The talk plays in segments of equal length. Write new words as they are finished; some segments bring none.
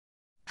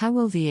How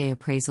will VA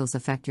appraisals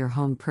affect your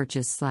home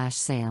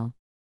purchase/sale?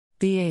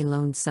 VA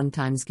loans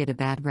sometimes get a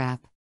bad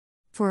rap.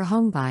 For a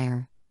home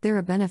buyer, they're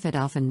a benefit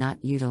often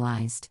not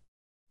utilized.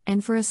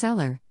 And for a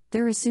seller,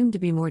 they're assumed to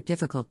be more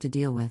difficult to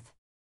deal with.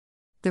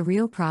 The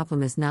real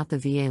problem is not the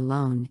VA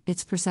loan,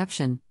 it's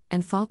perception,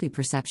 and faulty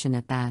perception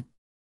at that.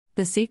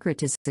 The secret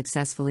to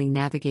successfully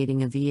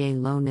navigating a VA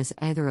loan as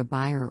either a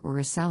buyer or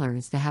a seller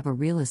is to have a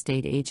real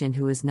estate agent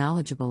who is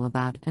knowledgeable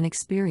about and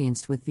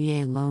experienced with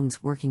VA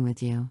loans working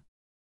with you.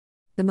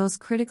 The most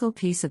critical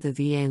piece of the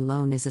VA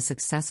loan is a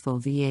successful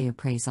VA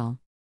appraisal.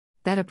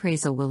 That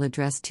appraisal will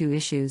address two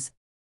issues.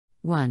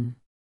 1.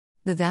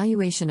 The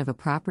valuation of a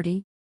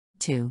property.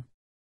 2.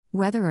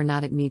 Whether or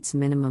not it meets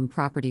minimum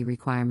property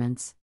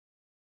requirements.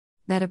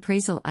 That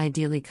appraisal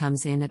ideally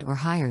comes in at or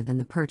higher than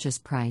the purchase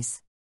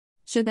price.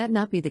 Should that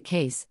not be the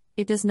case,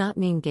 it does not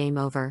mean game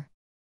over.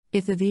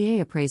 If the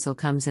VA appraisal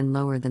comes in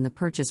lower than the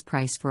purchase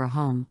price for a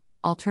home,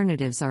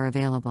 alternatives are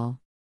available.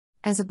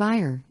 As a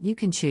buyer, you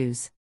can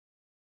choose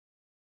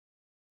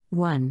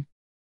 1.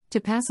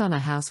 To pass on a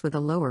house with a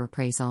lower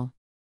appraisal.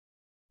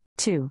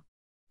 2.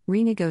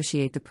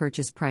 Renegotiate the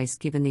purchase price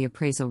given the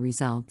appraisal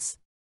results.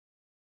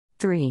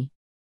 3.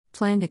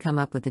 Plan to come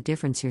up with the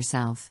difference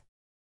yourself.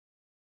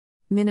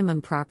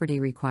 Minimum property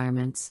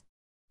requirements.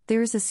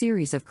 There is a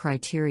series of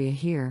criteria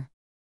here.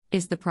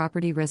 Is the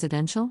property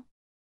residential?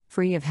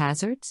 Free of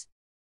hazards?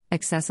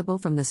 Accessible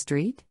from the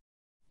street?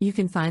 You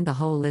can find the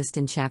whole list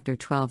in Chapter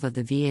 12 of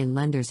the VA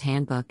Lender's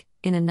Handbook.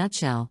 In a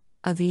nutshell,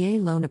 a VA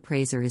loan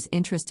appraiser is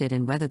interested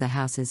in whether the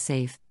house is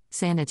safe,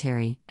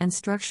 sanitary, and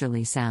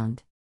structurally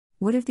sound.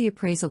 What if the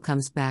appraisal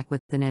comes back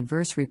with an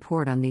adverse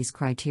report on these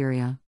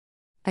criteria?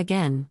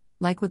 Again,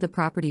 like with the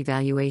property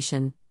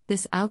valuation,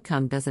 this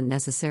outcome doesn't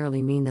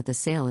necessarily mean that the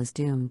sale is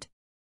doomed.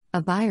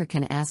 A buyer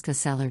can ask a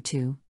seller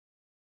to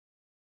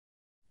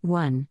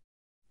 1.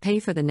 Pay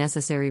for the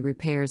necessary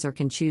repairs or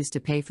can choose to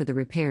pay for the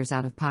repairs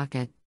out of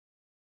pocket.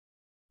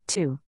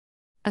 2.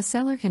 A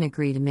seller can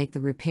agree to make the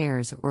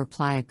repairs or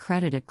apply a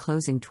credit at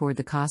closing toward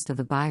the cost of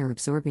the buyer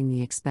absorbing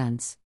the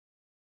expense.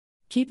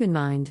 Keep in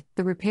mind,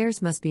 the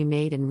repairs must be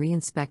made and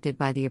re-inspected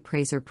by the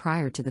appraiser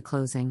prior to the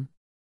closing.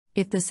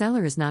 If the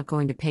seller is not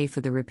going to pay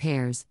for the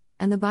repairs,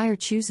 and the buyer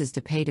chooses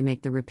to pay to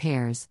make the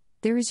repairs,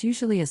 there is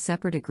usually a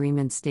separate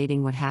agreement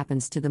stating what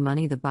happens to the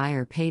money the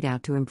buyer paid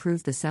out to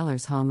improve the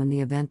seller's home in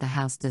the event the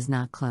house does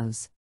not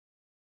close.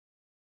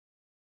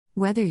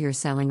 Whether you're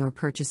selling or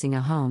purchasing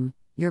a home,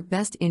 your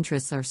best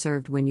interests are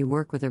served when you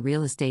work with a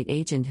real estate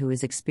agent who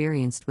is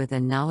experienced with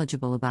and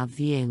knowledgeable about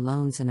VA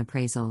loans and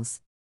appraisals.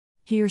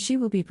 He or she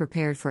will be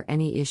prepared for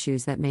any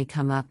issues that may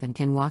come up and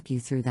can walk you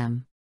through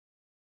them.